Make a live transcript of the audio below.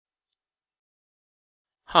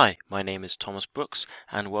Hi, my name is Thomas Brooks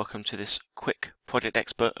and welcome to this quick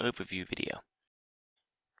ProjectXpert overview video.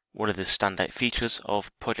 One of the standout features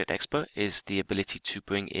of ProjectXpert is the ability to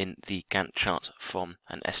bring in the Gantt chart from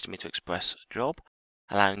an Estimator Express job,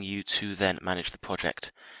 allowing you to then manage the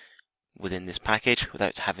project within this package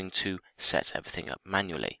without having to set everything up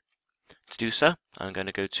manually. To do so, I'm going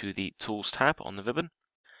to go to the Tools tab on the ribbon,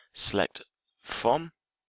 select From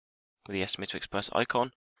with the Estimator Express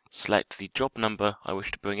icon, select the job number I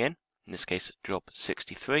wish to bring in this case job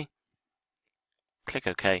 63, click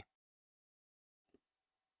OK,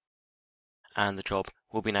 and the job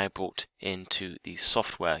will be now brought into the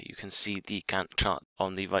software. You can see the Gantt chart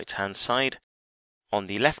on the right hand side. On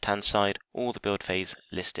the left hand side, all the build phase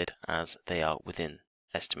listed as they are within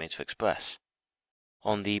Estimator Express.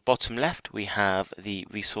 On the bottom left we have the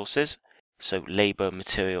resources, so labour,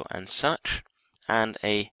 material and such, and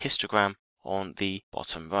a histogram on the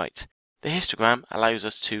bottom right. The histogram allows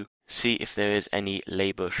us to see if there is any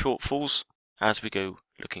labour shortfalls as we go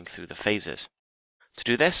looking through the phases. To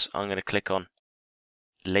do this, I'm going to click on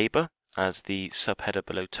labour as the subheader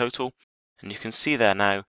below total, and you can see there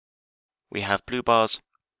now we have blue bars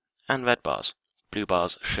and red bars. Blue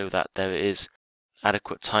bars show that there is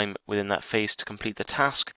adequate time within that phase to complete the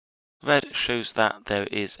task. Red shows that there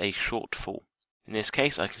is a shortfall. In this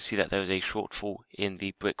case, I can see that there is a shortfall in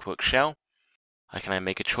the brickwork shell. I can now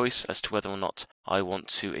make a choice as to whether or not I want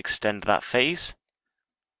to extend that phase.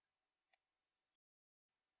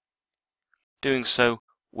 Doing so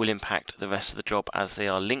will impact the rest of the job as they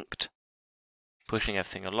are linked, pushing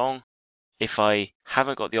everything along. If I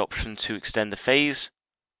haven't got the option to extend the phase,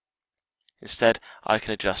 instead I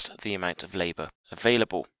can adjust the amount of labour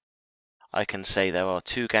available. I can say there are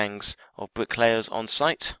 2 gangs of bricklayers on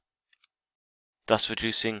site, thus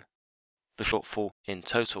reducing the shortfall in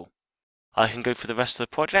total. I can go for the rest of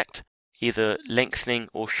the project, either lengthening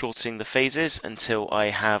or shortening the phases until I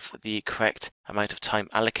have the correct amount of time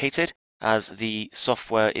allocated, as the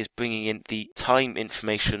software is bringing in the time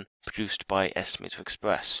information produced by Estimator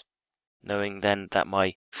Express. Knowing then that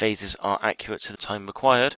my phases are accurate to the time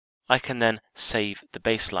required, I can then save the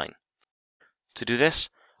baseline. To do this,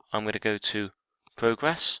 I'm going to go to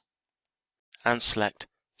Progress and select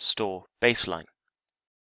Store Baseline.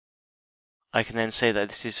 I can then say that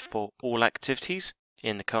this is for all activities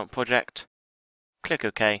in the current project. Click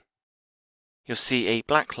OK. You'll see a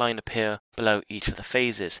black line appear below each of the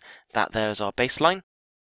phases. That there is our baseline.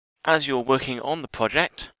 As you're working on the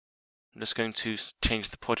project, I'm just going to change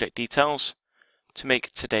the project details to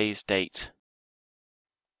make today's date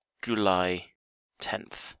July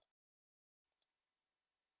 10th.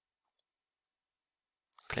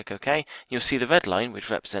 Click OK. You'll see the red line, which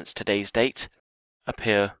represents today's date,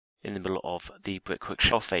 appear in the middle of the brickwork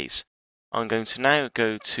shell phase. I'm going to now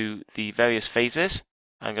go to the various phases.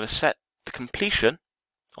 I'm going to set the completion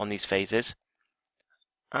on these phases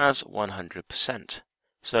as 100%.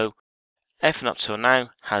 So everything up till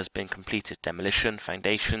now has been completed: demolition,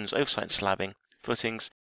 foundations, oversight slabbing,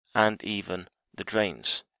 footings, and even the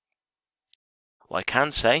drains. What I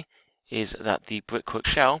can say is that the brickwork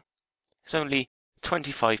shell is only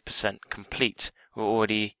 25% complete. We're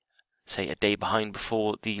already, say, a day behind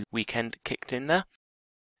before the weekend kicked in there.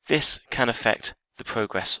 This can affect the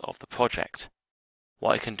progress of the project.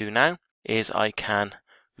 What I can do now is I can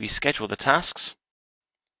reschedule the tasks,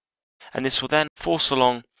 and this will then force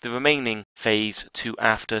along the remaining phase to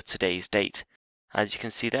after today's date. As you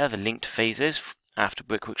can see there, the linked phases after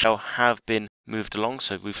brickwork shell have been moved along,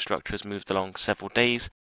 so roof structure has moved along several days,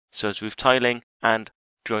 so has roof tiling and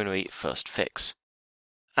joinery first fix.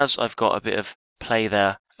 As I've got a bit of play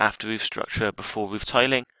there after roof structure before roof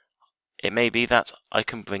tiling, it may be that I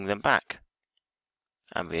can bring them back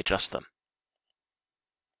and readjust them.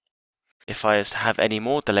 If I was to have any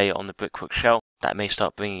more delay on the brickwork shell, that may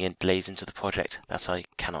start bringing in delays into the project that I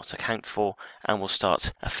cannot account for and will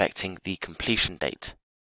start affecting the completion date.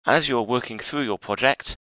 As you're working through your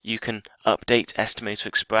project, you can update Estimator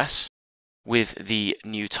Express with the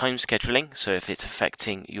new time scheduling. So if it's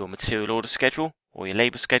affecting your material order schedule or your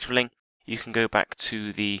labour scheduling, you can go back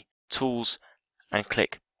to the tools and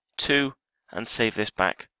click To and save this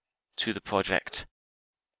back to the project,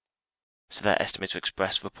 so that Estimator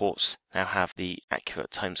Express reports now have the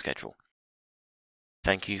accurate time schedule.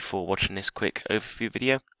 Thank you for watching this quick overview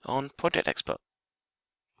video on ProjectXpert.